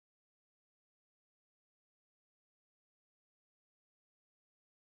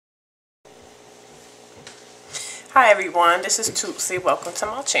Hi everyone, this is T.L.C. Welcome to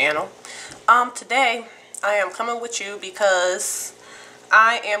my channel. Today I am coming with you because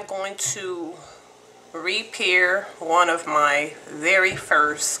I am going to repair one of my very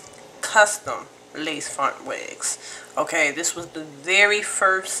first custom lace front wigs. Okay, this was the very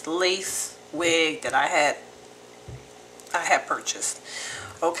first lace wig that I had purchased.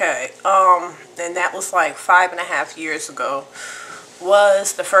 Okay, and that was like 5.5 years ago.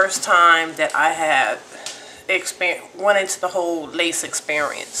 Was the first time that I had went into the whole lace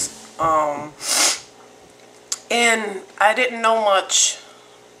experience. And I didn't know much.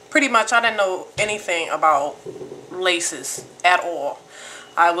 Pretty much I didn't know anything about laces at all.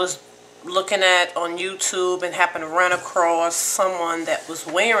 I was looking at on YouTube and happened to run across someone that was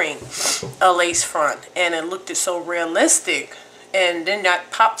wearing a lace front, and it looked so realistic. And then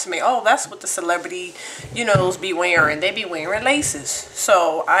that popped to me, oh, that's what the celebrity, be wearing. They be wearing laces.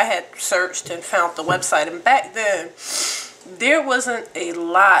 So I had searched and found the website. And back then, there wasn't a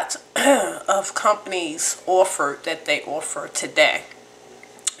lot of companies offered that they offer today.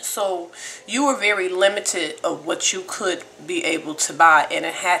 So you were very limited of what you could be able to buy. And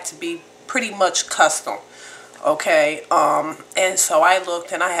it had to be pretty much custom. Okay. And so I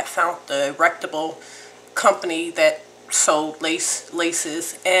looked and I had found the reputable company that sold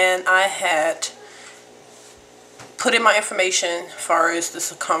laces, and I had put in my information as far as the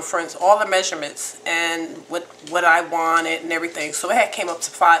circumference, all the measurements, and what I wanted and everything. So it had came up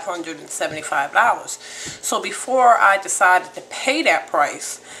to $575. So before I decided to pay that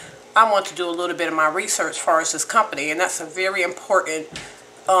price, I want to do a little bit of my research as far as this company, and that's a very important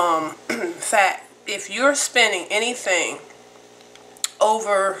fact. If you're spending anything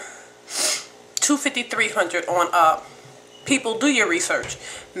over $250, $300 on up, people, do your research.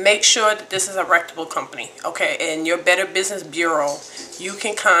 Make sure that this is a reputable company, okay? And your Better Business Bureau, you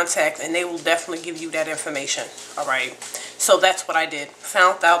can contact, and they will definitely give you that information, all right? So that's what I did.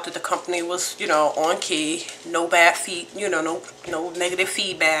 Found out that the company was, on key, no bad no negative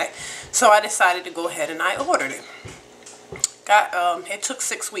feedback. So I decided to go ahead and I ordered it. It took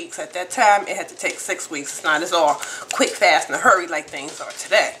 6 weeks. At that time, it had to take 6 weeks. It's not as all quick, fast, and a hurry like things are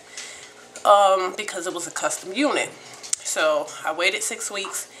today, because it was a custom unit. So I waited 6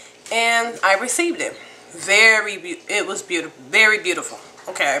 weeks and I received it. It was beautiful, very beautiful.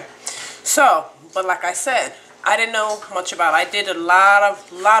 Okay. So, but like I said, I didn't know much about it. I did a lot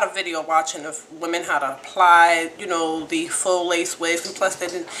of video watching of women how to apply, the full lace wigs, and plus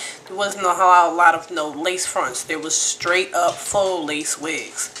there wasn't a lot of lace fronts. There was straight up full lace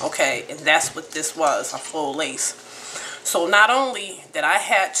wigs. Okay, and that's what this was, a full lace. So not only did I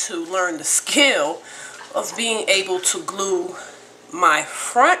had to learn the skill of being able to glue my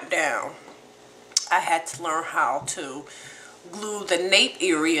front down, I had to learn how to glue the nape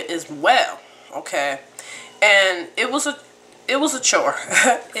area as well. Okay, and it was a chore.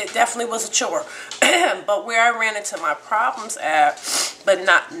 It definitely was a chore. But where I ran into my problems at, but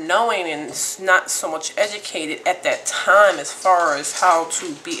not knowing and not so much educated at that time as far as how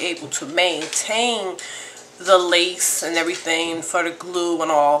to be able to maintain the lace and everything for the glue and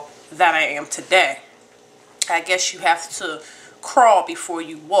all that I am today. I guess you have to crawl before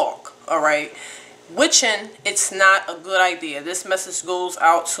you walk, alright? Witching, it's not a good idea. This message goes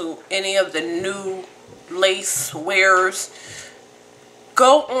out to any of the new lace wearers.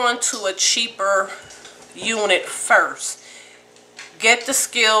 Go on to a cheaper unit first. Get the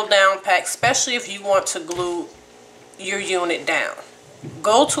skill down pat, especially if you want to glue your unit down.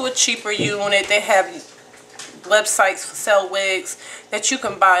 Go to a cheaper unit. They have websites for sell wigs that you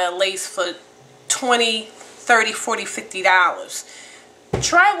can buy a lace for $20, $30, $40, $50.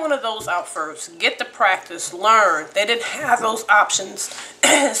 Try one of those out first. Get the practice. Learn. They didn't have those options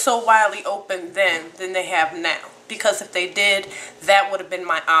so widely open then than they have now. Because if they did, that would have been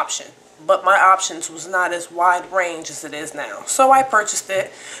my option. But my options was not as wide range as it is now. So I purchased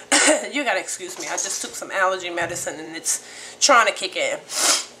it. You gotta excuse me. I just took some allergy medicine and it's trying to kick in.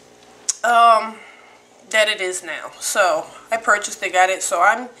 That it is now. So I purchased it, got it.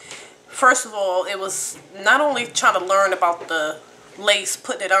 So first of all, it was not only trying to learn about the lace,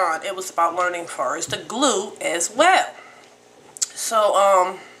 putting it on, it was about learning far as the glue as well. So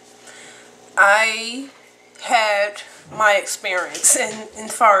I had my experience in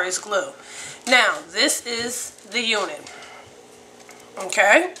far as glue. Now this is the unit.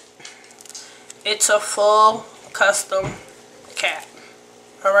 Okay, it's a full custom cap.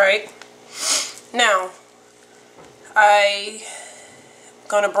 All right. Now I'm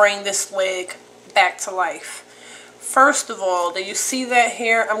gonna bring this wig back to life. First of all, do you see that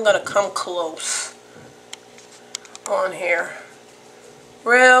here? I'm gonna come close on here.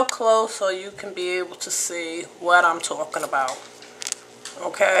 real close so you can be able to see what I'm talking about.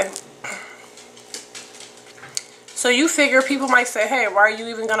 Okay? So you figure people might say, hey, why are you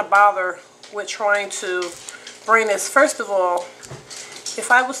even going to bother with trying to bring this? First of all, if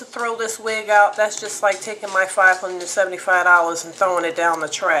I was to throw this wig out, that's just like taking my $575 and throwing it down the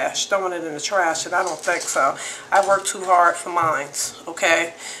trash, throwing it in the trash, and I don't think so. I work too hard for mines,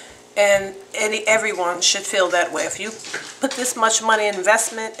 okay? And everyone should feel that way. If you put this much money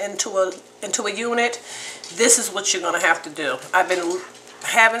investment into a unit, this is what you're going to have to do. I've been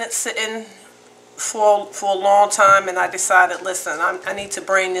having it sitting for a long time, and I decided, listen, I need to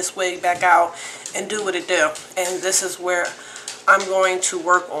bring this wig back out and do what it do. And this is where I'm going to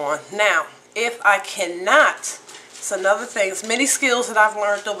work on. Now, if I cannot, it's another thing. It's many skills that I've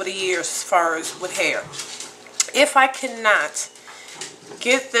learned over the years as far as with hair. If I cannot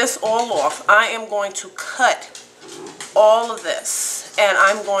get this all off, I am going to cut all of this, and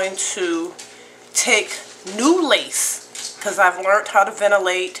I'm going to take new lace, because I've learned how to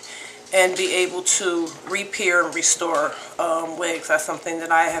ventilate and be able to repair and restore wigs. That's something that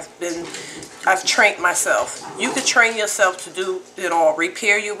I've trained myself. You could train yourself to do it all.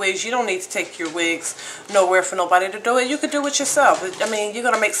 Repair your wigs. You don't need to take your wigs nowhere for nobody to do it. You could do it yourself. I mean, you're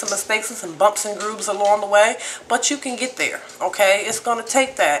going to make some mistakes and some bumps and grooves along the way, but you can get there, okay? It's going to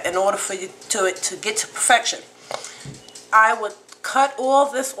take that in order for you to get to perfection. I would cut all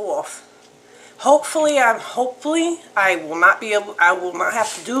this off. Hopefully I will not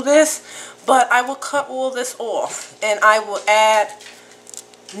have to do this, but I will cut all this off, and I will add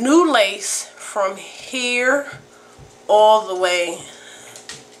new lace from here all the way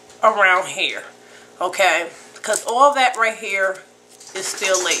around here, okay? Because all that right here is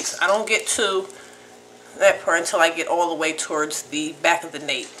still lace. I don't get to that part until I get all the way towards the back of the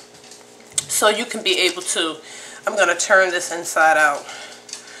nape. So you can be able to, I'm going to turn this inside out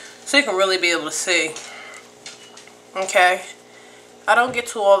so you can really be able to see, okay? I don't get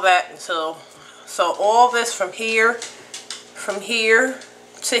to all that until, so all this from here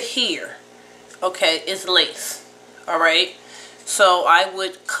to here, okay, is lace, all right? So I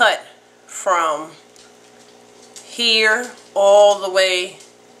would cut from here all the way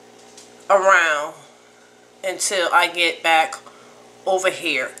around until I get back over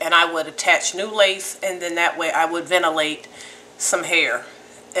here, and I would attach new lace, and then that way I would ventilate some hair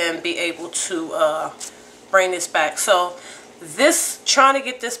and be able to bring this back. So this, trying to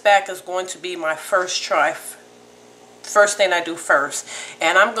get this back is going to be my first try, first thing I do first.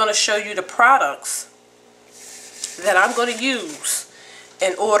 And I'm going to show you the products that I'm going to use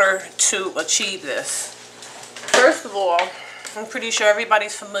in order to achieve this. First of all, I'm pretty sure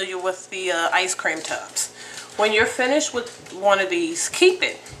everybody's familiar with the ice cream tubs. When you're finished with one of these, keep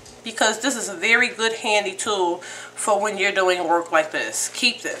it, because this is a very good handy tool for when you're doing work like this.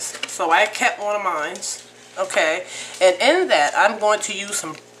 Keep this. So I kept one of mine, okay, and in that I'm going to use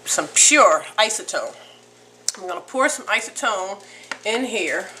some pure acetone. I'm going to pour some acetone in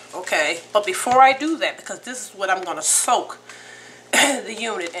here, okay, but before I do that, because this is what I'm going to soak the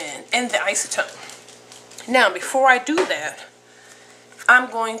unit in the acetone. Now before I do that,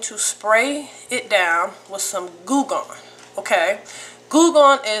 I'm going to spray it down with some Goo Gone, okay? Goo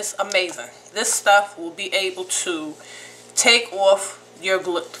Gone is amazing. This stuff will be able to take off your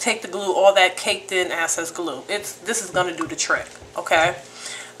glue, take the glue, all that caked in excess glue. This is going to do the trick, okay?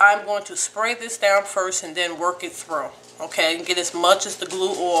 I'm going to spray this down first and then work it through, okay? And get as much as the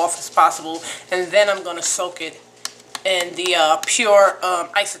glue off as possible, and then I'm going to soak it in the pure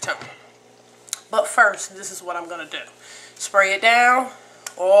acetone. But first, this is what I'm going to do. Spray it down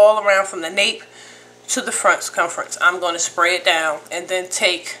all around from the nape to the front circumference. I'm going to spray it down and then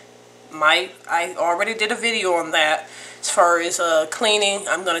take I already did a video on that as far as cleaning.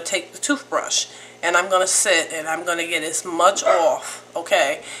 I'm going to take the toothbrush and I'm going to sit and I'm going to get as much off,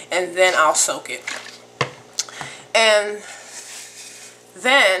 okay, and then I'll soak it. And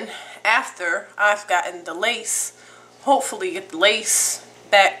then after I've gotten the lace, hopefully get the lace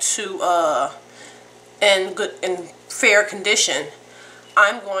back to in fair condition,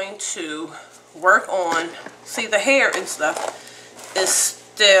 I'm going to work on, see the hair and stuff is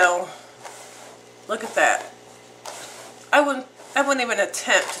still, look at that. I wouldn't even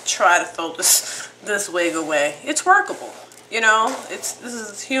attempt to try to throw this wig away. It's workable, you know. This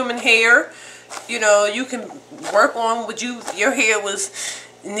is human hair. You know, you can work on what your hair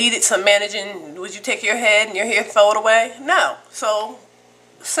needed some managing. Would you take your head and your hair throw it away? No. So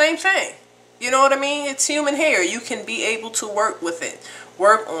same thing. You know what I mean? It's human hair. You can be able to work with it,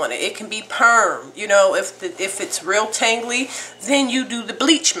 work on it. It can be perm. You know, if it's real tangly, then you do the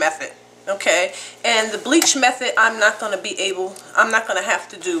bleach method. Okay, and the bleach method I'm not going to have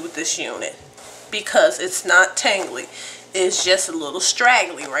to do with this unit because it's not tangly. It's just a little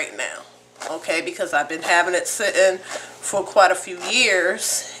straggly right now. Okay, because I've been having it sitting for quite a few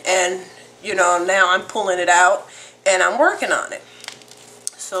years, and you know, now I'm pulling it out and I'm working on it.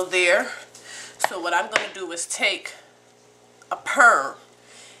 So there. So what I'm going to do is take a perm,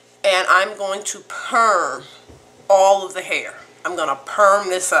 and I'm going to perm all of the hair. I'm going to perm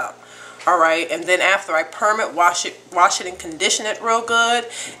this up. Alright, and then after I perm it, wash it and condition it real good,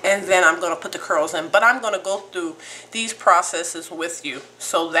 and then I'm going to put the curls in. But I'm going to go through these processes with you,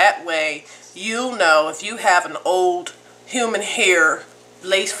 so that way you'll know if you have an old human hair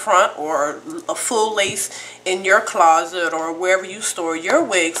lace front or a full lace in your closet or wherever you store your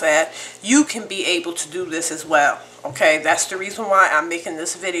wigs at, you can be able to do this as well. Okay, that's the reason why I'm making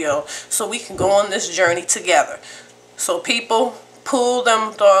this video, so we can go on this journey together. So people, pull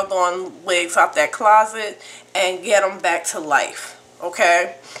them doggone wigs out that closet and get them back to life.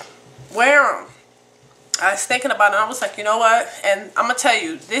 Okay, wear them. I was thinking about it, and I was like, you know what, and I'm gonna tell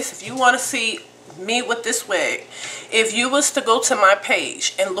you this, if you want to see me with this wig, if you was to go to my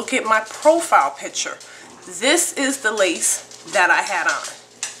page and look at my profile picture, this is the lace that I had on.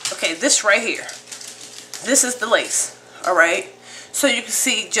 Okay, this right here, this is the lace. All right, so you can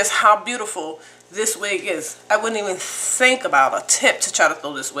see just how beautiful this wig is. I wouldn't even think about a tip to try to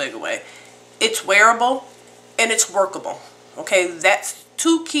throw this wig away. It's wearable and it's workable. Okay, that's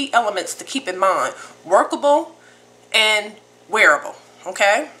two key elements to keep in mind: workable and wearable.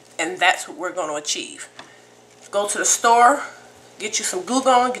 Okay, and that's what we're going to achieve. Go to the store, get you some glue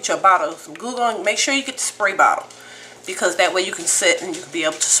gun, get you a bottle of some glue gun. Make sure you get the spray bottle, because that way you can sit and you can be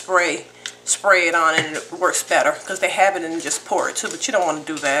able to spray it on, and it works better, because they have it and just pour it too, but you don't want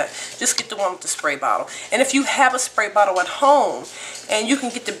to do that. Just get the one with the spray bottle. And if you have a spray bottle at home and you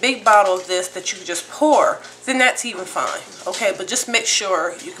can get the big bottle of this that you can just pour, then that's even fine. Okay, but just make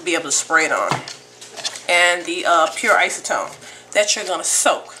sure you can be able to spray it on. And the pure acetone that you're going to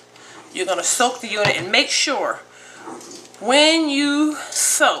soak. You're going to soak the unit, and make sure when you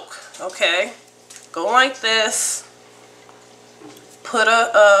soak, okay, go like this. Put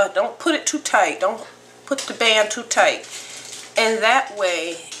don't put it too tight. Don't put the band too tight. And that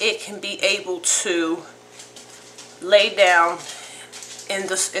way it can be able to lay down in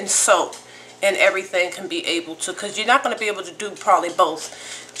soak, and everything can be able to, because you're not going to be able to do probably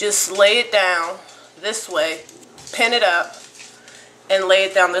both. Just lay it down this way, pin it up, and lay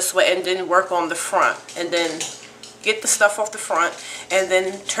it down this way, and then work on the front, and then get the stuff off the front, and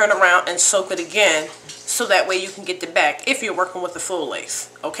then turn around and soak it again, so that way you can get the back if you're working with the full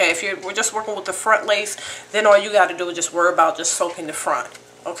lace. Okay, if we're just working with the front lace, then all you got to do is just worry about just soaking the front.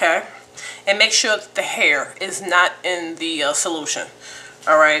 Okay, and make sure that the hair is not in the solution.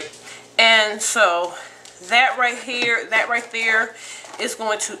 All right, and so that right here, that right there is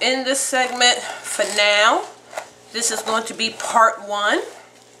going to end this segment for now. This is going to be part 1.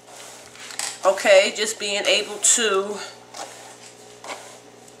 Okay, just being able to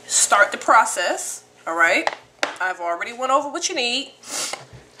start the process. All right, I've already went over what you need.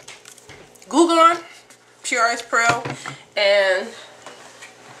 Glue gun, pure ice pearl, and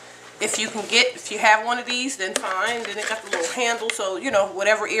if you have one of these, then fine. Then it got the little handle, so you know,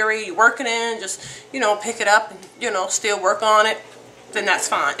 whatever area you're working in, just, you know, pick it up and, you know, still work on it. Then that's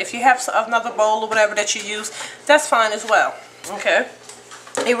fine. If you have another bowl or whatever that you use, that's fine as well. Okay,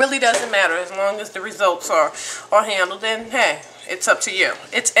 it really doesn't matter as long as the results are handled. Then hey, it's up to you.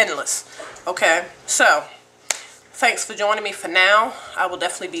 It's endless. Okay, so thanks for joining me for now. I will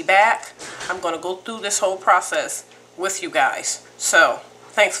definitely be back. I'm going to go through this whole process with you guys. So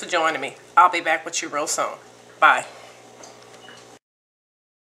thanks for joining me. I'll be back with you real soon. Bye.